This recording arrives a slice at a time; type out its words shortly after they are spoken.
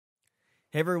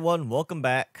Hey everyone, welcome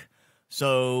back.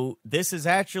 So this is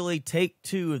actually take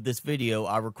 2 of this video.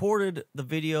 I recorded the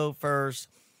video first,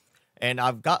 and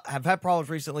have had problems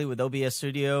recently with OBS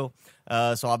Studio.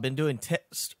 So I've been doing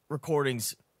test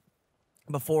recordings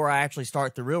before I actually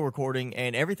start the real recording,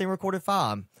 and everything recorded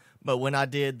fine. But when I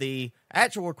did the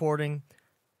actual recording,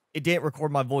 it didn't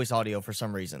record my voice audio for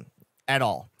some reason at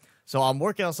all. So I'm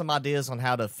working on some ideas on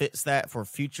how to fix that for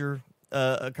future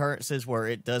occurrences where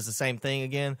it does the same thing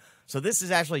again. So this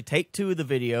is actually take 2 of the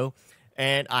video,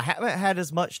 and I haven't had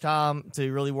as much time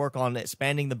to really work on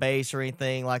expanding the base or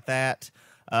anything like that.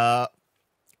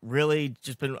 Really,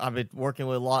 I've been working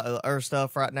with a lot of other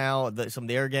stuff right now, some of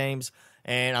the air games,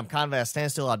 and I'm kind of at a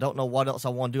standstill. I don't know what else I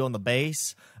want to do on the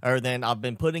base, other than I've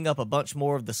been putting up a bunch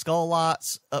more of the skull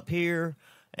lights up here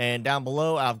and down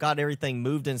below. I've got everything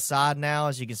moved inside now.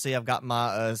 As you can see, I've got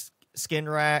my skin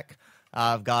rack.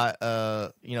 I've got,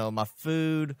 my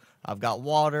food, I've got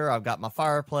water, I've got my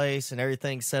fireplace and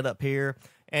everything set up here.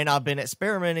 And I've been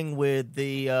experimenting with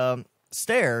the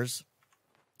stairs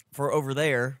for over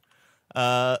there,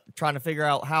 trying to figure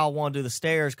out how I want to do the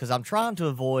stairs, because I'm trying to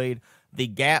avoid the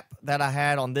gap that I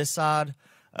had on this side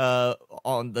to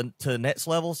the next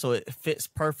level, so it fits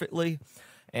perfectly.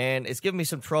 And it's giving me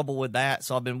some trouble with that,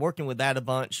 so I've been working with that a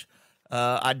bunch.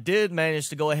 I did manage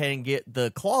to go ahead and get the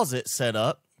closet set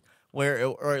up,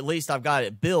 or at least I've got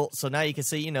it built. So now you can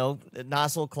see, a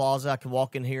nice little closet. I can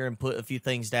walk in here and put a few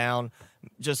things down,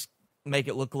 just make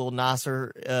it look a little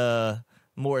nicer,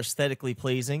 more aesthetically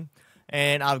pleasing.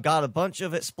 And I've got a bunch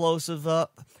of explosives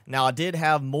up. Now, I did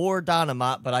have more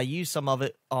dynamite, but I used some of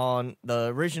it on the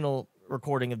original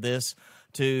recording of this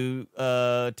to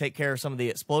take care of some of the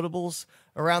explodables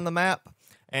around the map.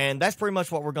 And that's pretty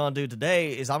much what we're going to do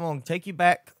today, is I'm going to take you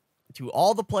back to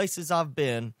all the places I've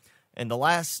been. And the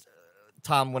last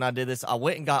time when I did this, I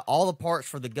went and got all the parts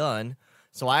for the gun.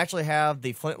 So I actually have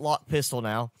the Flintlock Pistol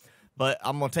now. But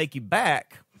I'm going to take you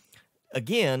back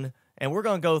again, and we're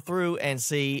going to go through and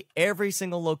see every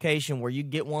single location where you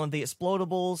get one of the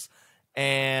explodables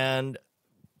and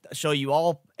show you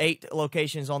all 8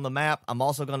 locations on the map. I'm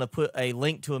also going to put a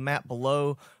link to a map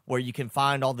below where you can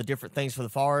find all the different things for the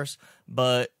forest.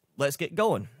 But let's get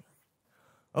going.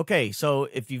 Okay, so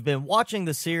if you've been watching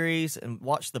the series and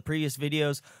watched the previous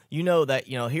videos, you know that,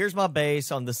 here's my base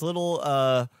on this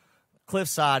little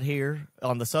cliffside here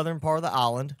on the southern part of the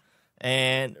island.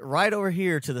 And right over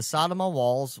here to the side of my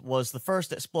walls was the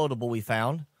first explodable we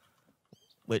found,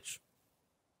 which,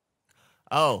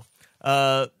 there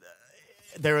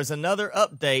was another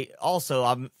update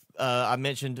also I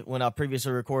mentioned when I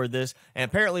previously recorded this,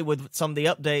 and apparently with some of the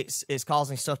updates, it's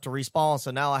causing stuff to respawn,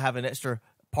 so now I have an extra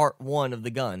part 1 of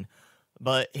the gun.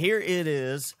 But here it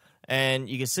is, and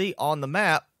you can see on the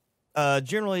map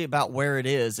generally about where it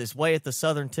is. It's way at the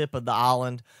southern tip of the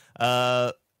island.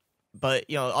 But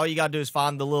all you gotta do is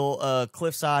find the little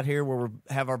cliffside here where we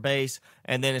have our base,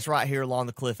 and then it's right here along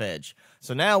the cliff edge.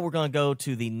 So now we're gonna go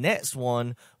to the next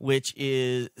one, which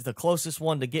is the closest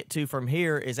one to get to from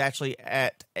here, is actually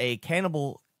at a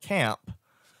cannibal camp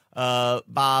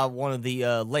by one of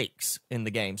the lakes in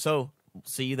the game. So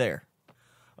see you there.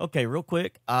 Okay, real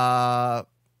quick, gonna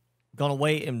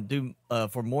wait and do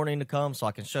for morning to come so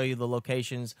I can show you the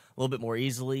locations a little bit more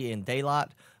easily in daylight.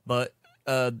 But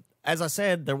as I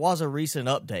said, there was a recent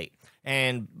update,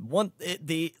 and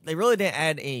they really didn't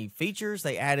add any features.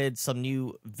 They added some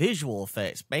new visual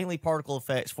effects, mainly particle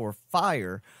effects for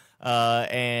fire,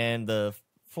 and the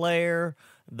flare,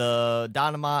 the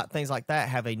dynamite, things like that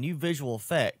have a new visual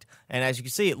effect. And as you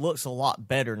can see, it looks a lot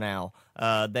better now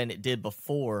than it did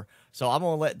before. So I'm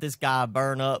going to let this guy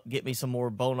burn up, get me some more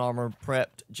bone armor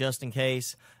prepped just in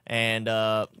case. And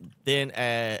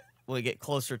then when we get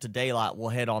closer to daylight, we'll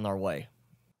head on our way.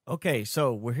 Okay,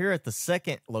 so we're here at the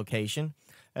second location.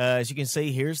 As you can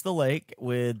see, here's the lake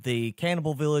with the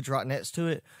cannibal village right next to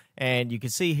it. And you can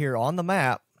see here on the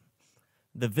map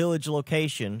the village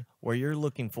location where you're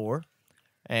looking for.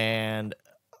 And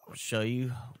I'll show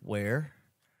you where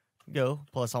to go.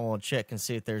 Plus, I want to check and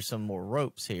see if there's some more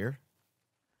ropes here.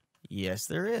 Yes,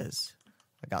 there is.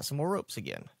 I got some more ropes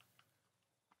again.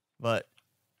 But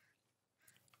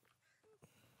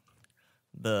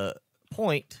the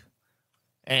point,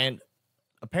 and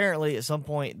apparently at some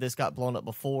point this got blown up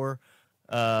before,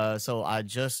 so I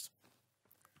just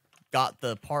got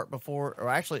the part before, or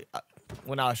actually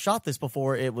when I shot this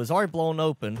before, it was already blown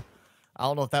open. I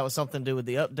don't know if that was something to do with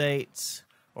the updates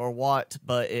or what,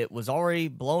 but it was already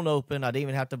blown open. I didn't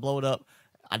even have to blow it up.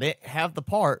 I didn't have the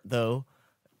part though,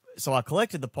 so I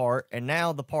collected the part, and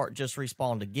now the part just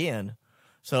respawned again.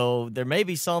 So there may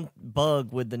be some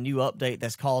bug with the new update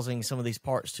that's causing some of these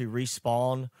parts to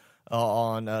respawn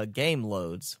on game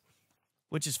loads,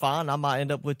 which is fine. I might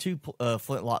end up with 2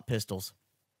 Flintlock pistols.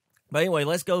 But anyway,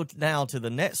 let's go now to the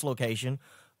next location,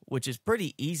 which is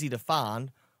pretty easy to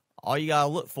find. All you gotta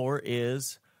look for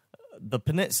is the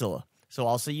peninsula. So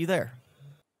I'll see you there.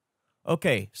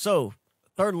 Okay, so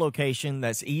third location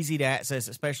that's easy to access,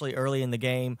 especially early in the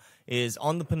game, is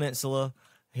on the peninsula.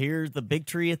 Here's the big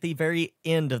tree at the very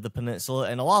end of the peninsula,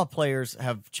 and a lot of players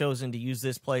have chosen to use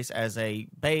this place as a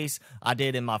base. I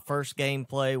did in my first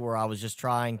gameplay where I was just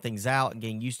trying things out and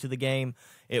getting used to the game.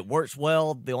 It works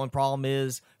well. The only problem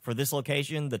is, for this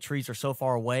location, the trees are so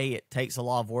far away, it takes a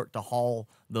lot of work to haul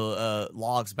the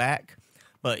logs back.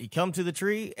 But you come to the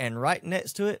tree, and right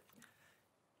next to it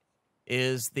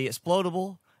is the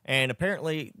explodable, and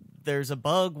apparently there's a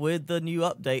bug with the new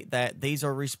update that these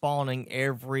are respawning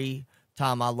every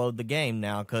time I load the game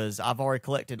now, because I've already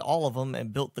collected all of them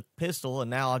and built the pistol, and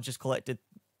now I've just collected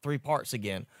 3 parts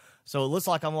again. So it looks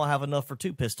like I'm going to have enough for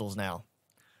 2 pistols now.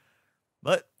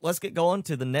 But let's get going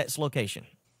to the next location.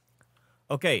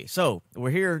 Okay, so we're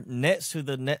here next to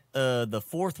the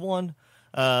fourth one.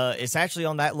 It's actually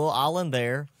on that little island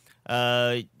there.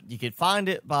 You can find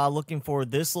it by looking for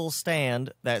this little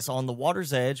stand that's on the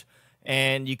water's edge,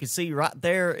 and you can see right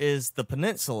there is the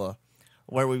peninsula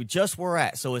where we just were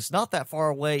at. So it's not that far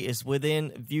away. It's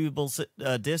within viewable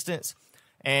distance.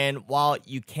 And while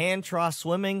you can try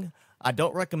swimming, I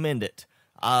don't recommend it.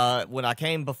 When I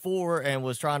came before and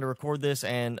was trying to record this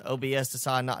and OBS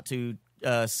decided not to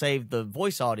save the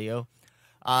voice audio,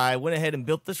 I went ahead and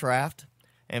built this raft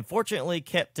and fortunately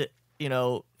kept it,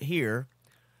 here.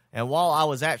 And while I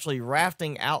was actually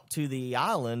rafting out to the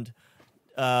island,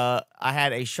 I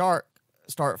had a shark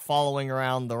start following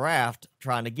around the raft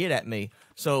trying to get at me.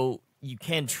 So you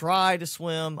can try to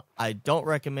swim. I don't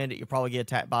recommend it. You'll probably get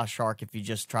attacked by a shark if you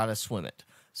just try to swim it.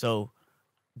 So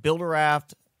build a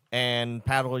raft and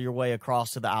paddle your way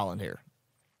across to the island here.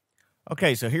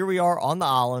 Okay, so here we are on the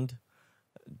island.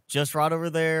 Just right over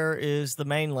there is the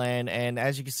mainland, and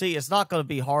as you can see, it's not going to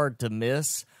be hard to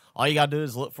miss. All you got to do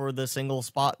is look for the single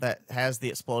spot that has the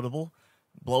explodable,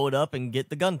 blow it up, and get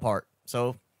the gun part.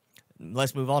 So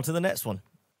let's move on to the next one.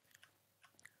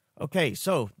 Okay,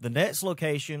 so the next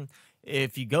location,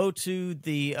 if you go to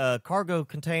the cargo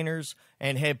containers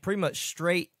and head pretty much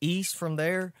straight east from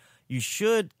there, you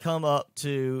should come up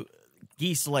to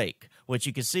Geese Lake, which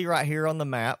you can see right here on the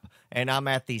map, and I'm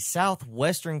at the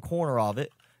southwestern corner of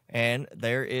it, and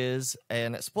there is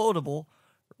an explodable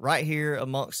right here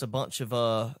amongst a bunch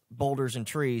of boulders and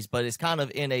trees, but it's kind of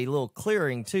in a little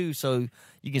clearing too, so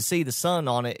you can see the sun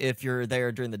on it if you're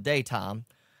there during the daytime.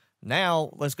 Now,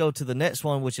 let's go to the next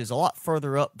one, which is a lot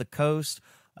further up the coast,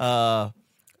 on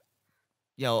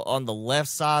the left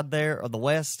side there, or the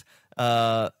west.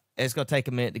 It's going to take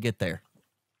a minute to get there.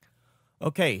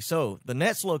 Okay, so the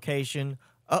next location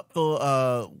up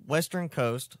the western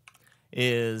coast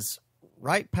is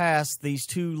right past these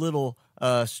 2 little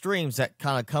streams that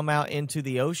kind of come out into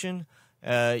the ocean.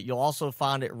 You'll also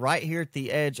find it right here at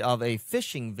the edge of a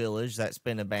fishing village that's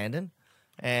been abandoned,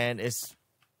 and it's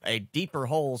a deeper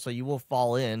hole, so you will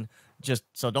fall in.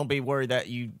 So don't be worried that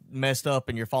you messed up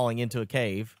and you're falling into a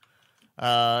cave.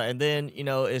 And then,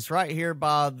 it's right here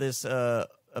by this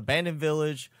abandoned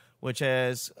village, which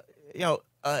has,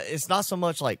 it's not so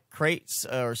much like crates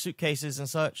or suitcases and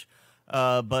such,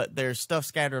 but there's stuff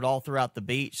scattered all throughout the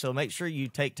beach. So make sure you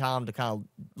take time to kind of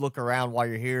look around while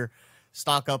you're here,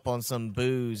 stock up on some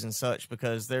booze and such,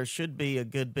 because there should be a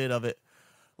good bit of it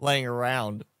laying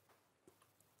around.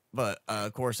 But,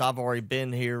 of course, I've already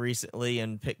been here recently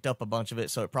and picked up a bunch of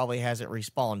it, so it probably hasn't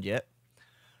respawned yet.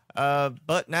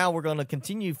 But now we're going to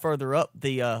continue further up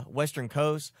the western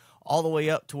coast, all the way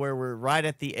up to where we're right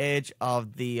at the edge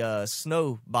of the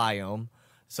snow biome.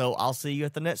 So I'll see you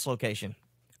at the next location.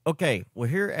 Okay, we're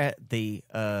here at the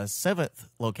 7th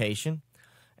location,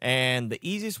 and the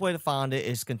easiest way to find it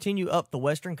is continue up the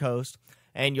western coast,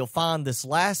 and you'll find this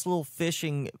last little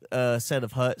fishing set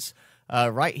of huts.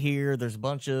 Right here, there's a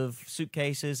bunch of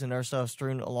suitcases and other stuff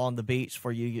strewn along the beach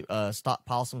for you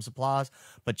stockpile some supplies.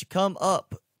 But you come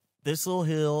up this little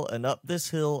hill and up this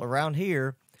hill around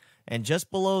here, and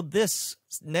just below this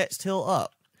next hill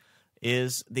up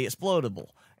is the explodable.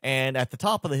 And at the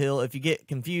top of the hill, if you get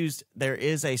confused, there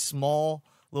is a small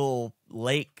little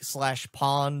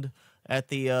lake/pond at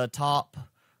the top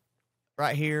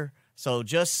right here. So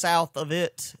just south of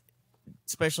it,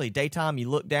 especially daytime, you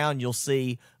look down, you'll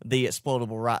see the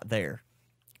explodable right there.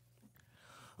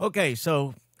 Okay,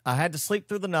 so I had to sleep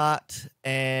through the night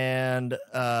and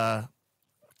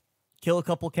kill a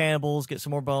couple cannibals, get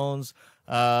some more bones.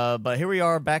 But here we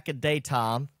are back at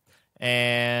daytime,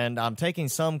 and I'm taking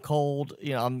some cold.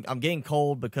 You know, I'm getting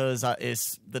cold because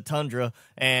it's the tundra,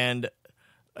 and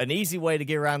an easy way to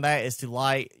get around that is to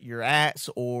light your axe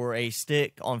or a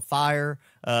stick on fire.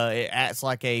 It acts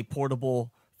like a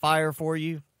portable fire for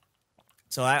you,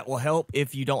 so that will help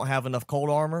if you don't have enough cold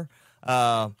armor.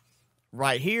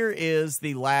 Right here is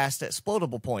the last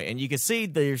explodable point, and you can see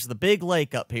there's the big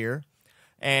lake up here.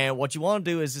 And what you want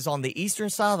to do is on the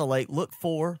eastern side of the lake, look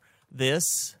for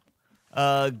this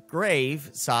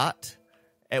grave site,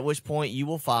 at which point you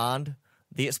will find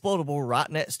the explodable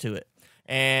right next to it.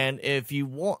 And if you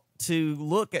want to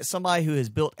look at somebody who has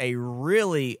built a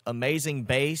really amazing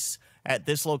base at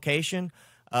this location,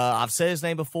 I've said his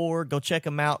name before. Go check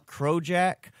him out,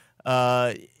 Crowjack.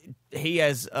 He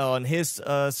has, on his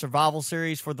survival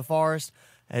series for the forest,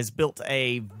 has built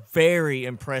a very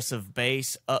impressive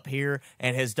base up here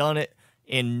and has done it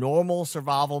in normal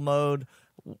survival mode,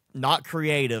 not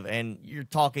creative, and you're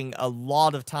talking a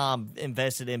lot of time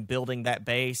invested in building that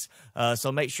base.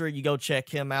 So make sure you go check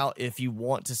him out if you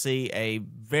want to see a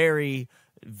very,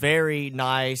 very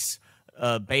nice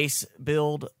base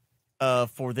build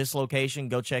for this location.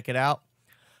 Go check it out.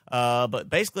 But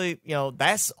basically, you know,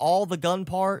 that's all the gun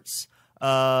parts.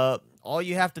 All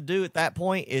you have to do at that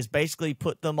point is basically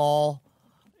put them all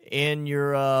in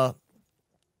your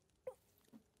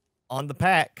on the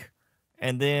pack,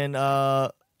 and then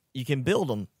you can build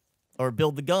them or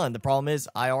build the gun. The problem is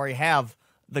I already have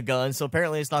the gun, so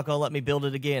apparently it's not going to let me build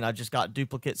it again. I just got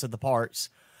duplicates of the parts.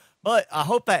 But I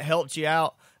hope that helped you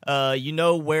out. You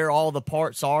know where all the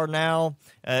parts are now.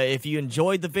 If you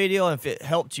enjoyed the video and if it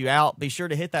helped you out, be sure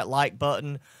to hit that like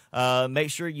button.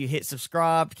 Make sure you hit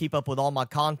subscribe to keep up with all my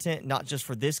content, not just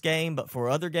for this game, but for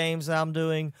other games that I'm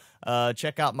doing.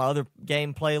 Check out my other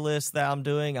game playlist that I'm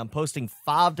doing. I'm posting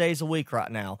 5 days a week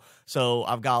right now. So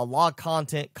I've got a lot of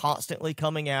content constantly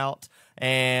coming out.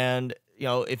 And, you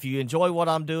know, if you enjoy what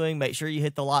I'm doing, make sure you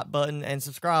hit the like button and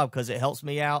subscribe because it helps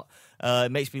me out.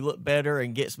 It makes me look better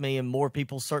and gets me in more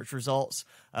people's search results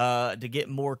to get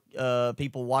more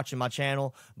people watching my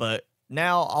channel. But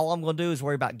now all I'm going to do is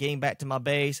worry about getting back to my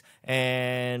base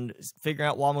and figuring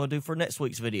out what I'm going to do for next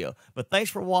week's video. But thanks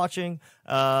for watching.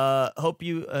 Hope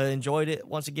you enjoyed it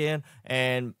once again,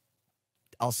 and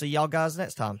I'll see y'all guys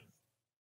next time.